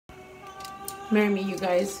Marry me, you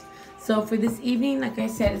guys. So for this evening, like I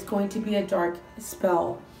said, it's going to be a dark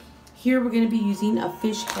spell. Here we're going to be using a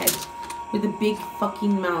fish head with a big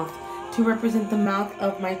fucking mouth to represent the mouth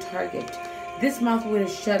of my target. This mouth we're going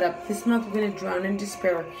to shut up. This mouth we're going to drown in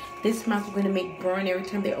despair. This mouth we're going to make burn every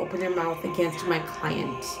time they open their mouth against my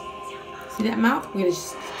client. See that mouth? We're going to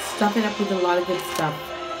stuff it up with a lot of good stuff.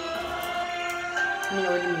 Let me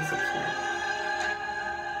know the music here.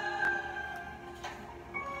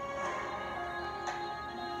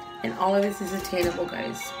 And all of this is attainable,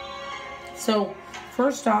 guys. So,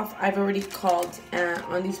 first off, I've already called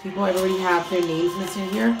on these people. I already have their names listed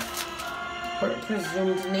here, or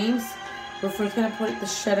presumed names. We're first going to put the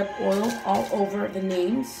Shut Up oil all over the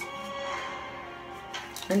names.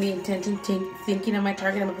 And the intention, thinking of my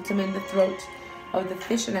target, I'm going to put them in the throat of the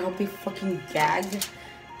fish, and I hope they fucking gag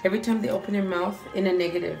every time they open their mouth in a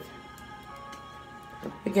negative.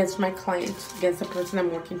 Against my client, against the person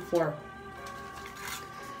I'm working for.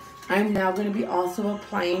 I'm now going to be also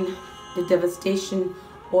applying the devastation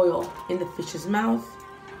oil in the fish's mouth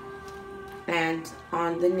and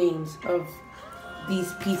on the names of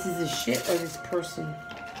these pieces of shit or this person,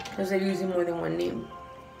 because they're using more than one name.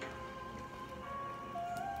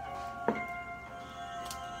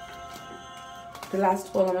 The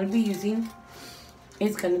last oil I'm going to be using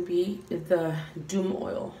is going to be the doom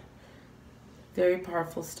oil. Very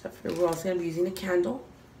powerful stuff here. We're also going to be using a candle.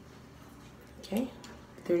 Okay.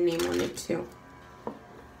 Their name on it too.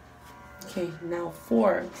 Okay, now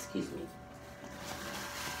excuse me.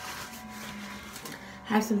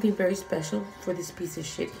 I have something very special for this piece of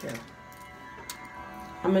shit here.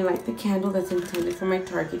 I'm gonna light the candle that's intended for my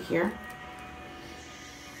target here.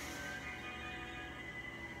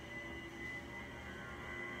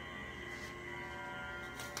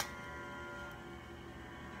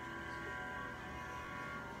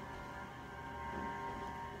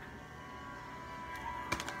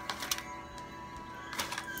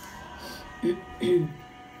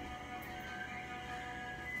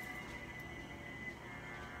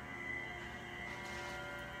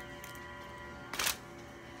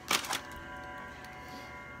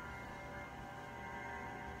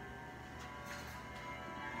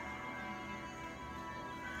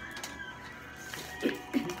 I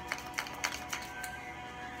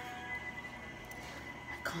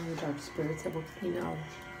call the dark spirits that work with me now.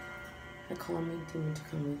 I call on my demon to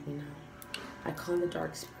come with me now. I call on the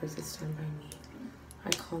dark spirits that stand by me. I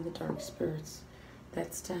call on the dark spirits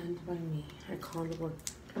that stand by me. I call the word.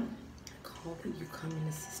 I call that you come and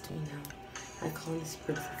assist me now. I call on the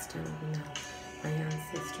spirits that stand by me now. My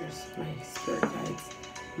ancestors, my spirit guides,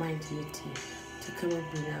 my deity, to come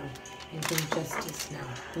with me now and bring justice now.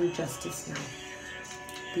 Bring justice now.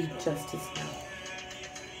 Be justice now.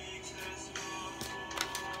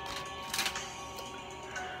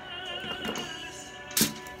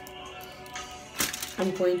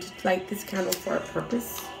 I'm going to light this candle for a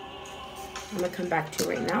purpose. I'm going to come back to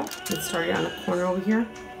it right now. Let's start it on the corner over here.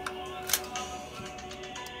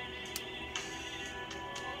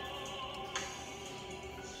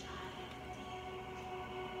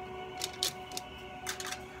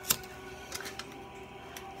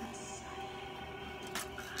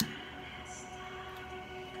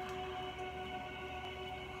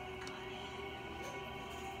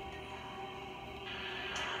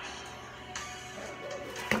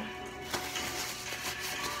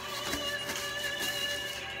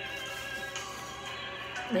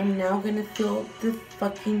 I'm now going to fill the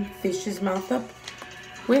fucking fish's mouth up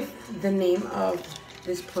with the name of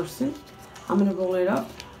this person. I'm going to roll it up.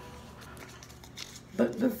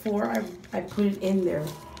 But before I put it in there,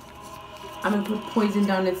 I'm going to put poison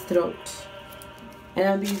down its throat. And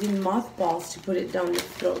I'll be using mothballs to put it down its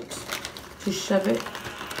throat. To shove it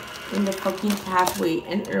in the fucking pathway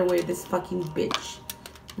and airway of this fucking bitch.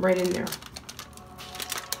 Right in there.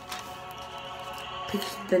 Pick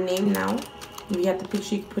the name now. If you have the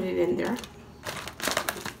picture, you can put it in there.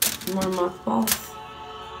 More mothballs.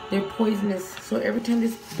 They're poisonous. So every time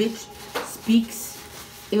this bitch speaks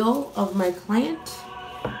ill of my client,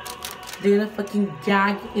 they're gonna fucking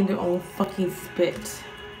gag in their own fucking spit.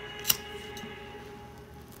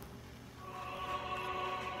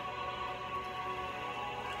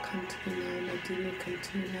 Come to me now, my demon. Come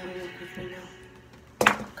to me now, work with me now.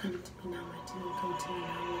 Come to me now, my demon. Come to me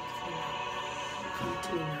now, work with me now. Come to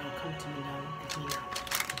me now, come to me now, look at me now.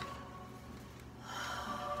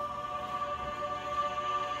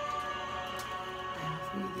 I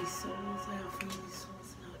offer you these souls, I offer you these souls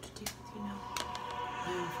now to take with you now. I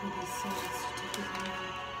offer you these souls to take with you now.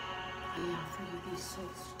 I offer you these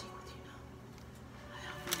souls to take with you now. I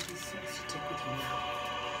offer you these souls to take with you now.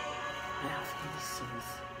 I offer you these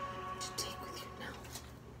souls to take with you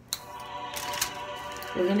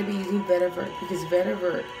We're going to be using Vetiver because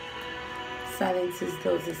Vetiver silences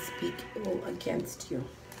those that speak ill against you.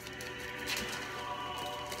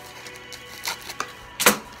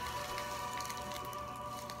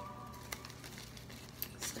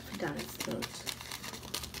 Stuff it down its throat.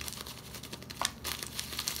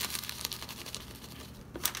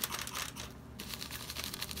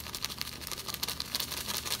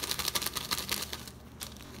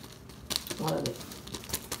 All of it.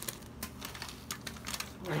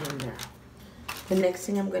 Right in there. The next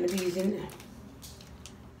thing I'm going to be using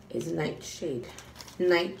is nightshade.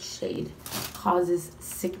 Nightshade causes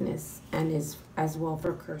sickness and is as well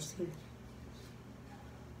for cursing.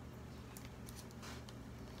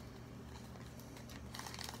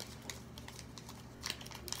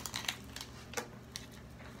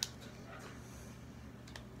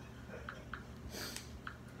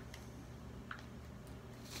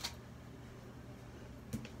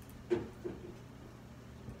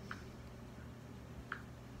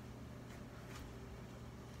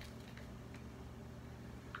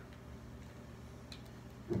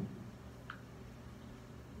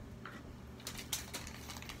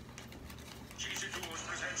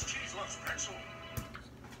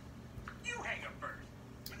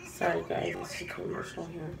 Sorry guys, it's a commercial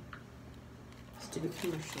here. Stupid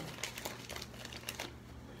commercial.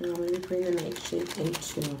 Now I'm going to bring the nightshade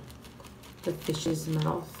into the fish's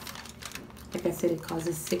mouth. Like I said, it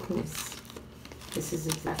causes sickness. This is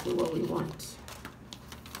exactly what we want.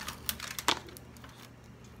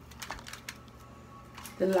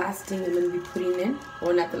 The last thing I'm going to be putting in,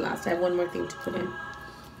 or not the last, I have one more thing to put in.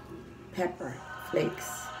 Pepper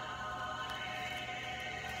flakes.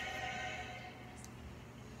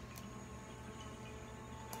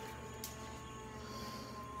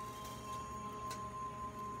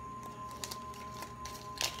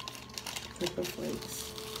 Pepper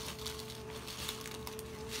flakes.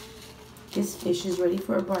 This fish is ready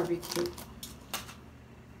for a barbecue.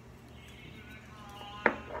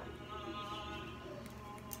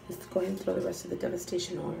 Let's go ahead and throw the rest of the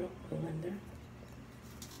devastation oil in there.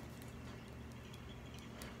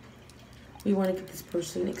 We want to get this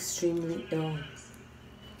person extremely ill.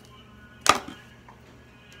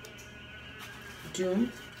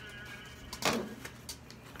 Doom.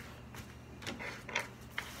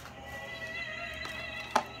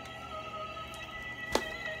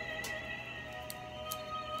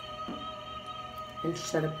 And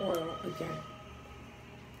shut up oil again.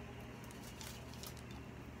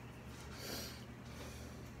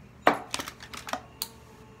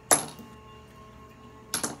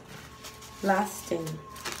 Last thing.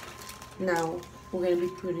 Now we're going to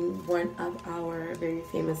be putting one of our very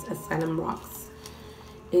famous asylum rocks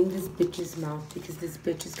in this bitch's mouth, because this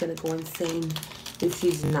bitch is going to go insane if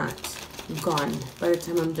she's not gone by the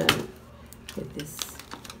time I'm done with this.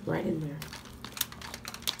 Right in there.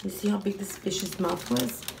 You see how big this fish's mouth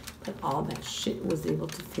was? But all that shit was able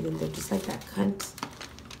to fit in there, just like that cunt.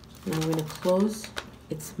 Now we're gonna close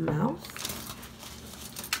its mouth.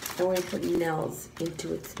 And we're gonna put nails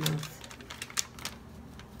into its mouth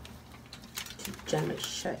to jam it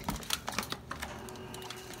shut.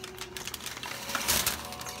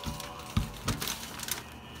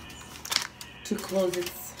 To close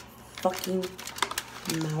its fucking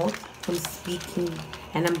mouth from speaking.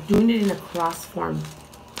 And I'm doing it in a cross form.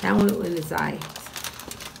 That one in his eye.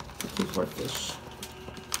 Poor fish.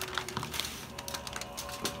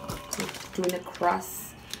 So doing a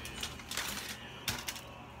cross.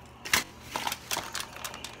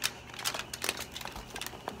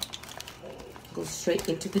 Go straight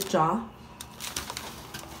into the jaw.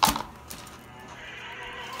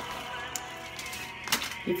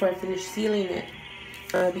 Before I finish sealing it,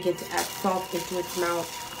 I begin to add salt into its mouth.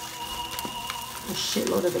 A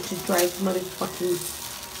shitload of it. Just dry its motherfucking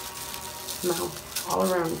mouth all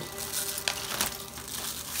around.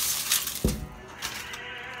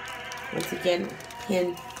 Once again,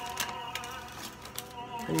 pin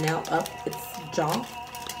a nail up its jaw.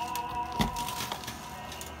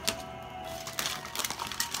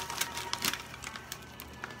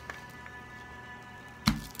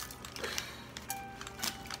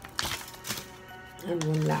 And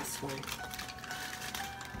one last one.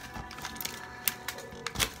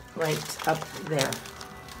 Right up there.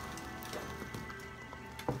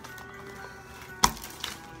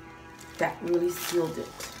 That really sealed it.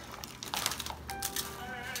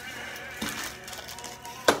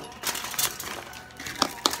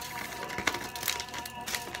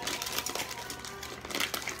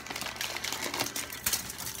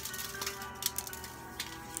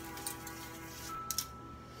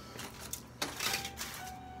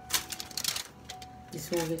 This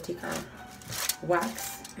one we're going to take our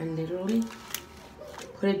wax and literally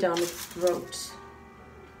put it down its throat.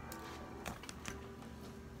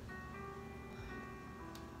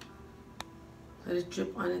 Let it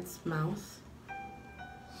drip on its mouth.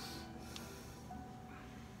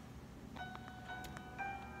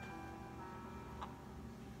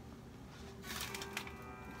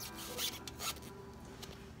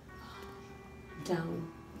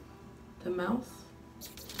 Down the mouth.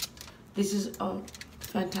 This is a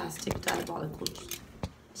fantastic diabolical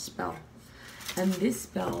spell. And this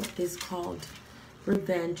spell is called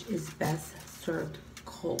Revenge is Best Served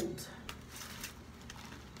Cold.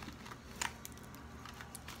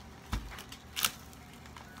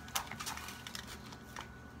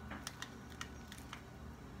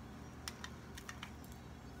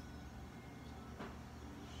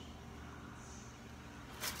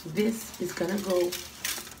 This is gonna go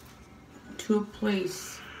to a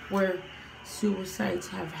place where suicides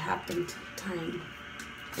have happened time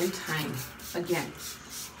and time again.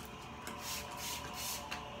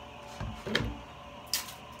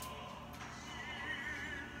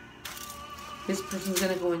 This person's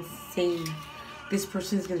gonna go insane. This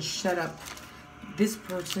person is gonna shut up. This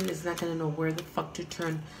person is not gonna know where the fuck to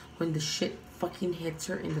turn when the shit fucking hits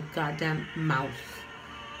her in the goddamn mouth.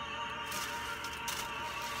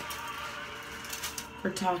 For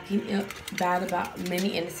talking bad about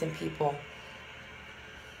many innocent people.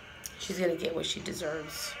 She's gonna get what she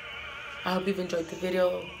deserves. I hope you've enjoyed the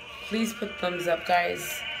video. Please put thumbs up,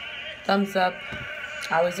 guys. Thumbs up.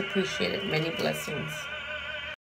 I always appreciate it. Many blessings.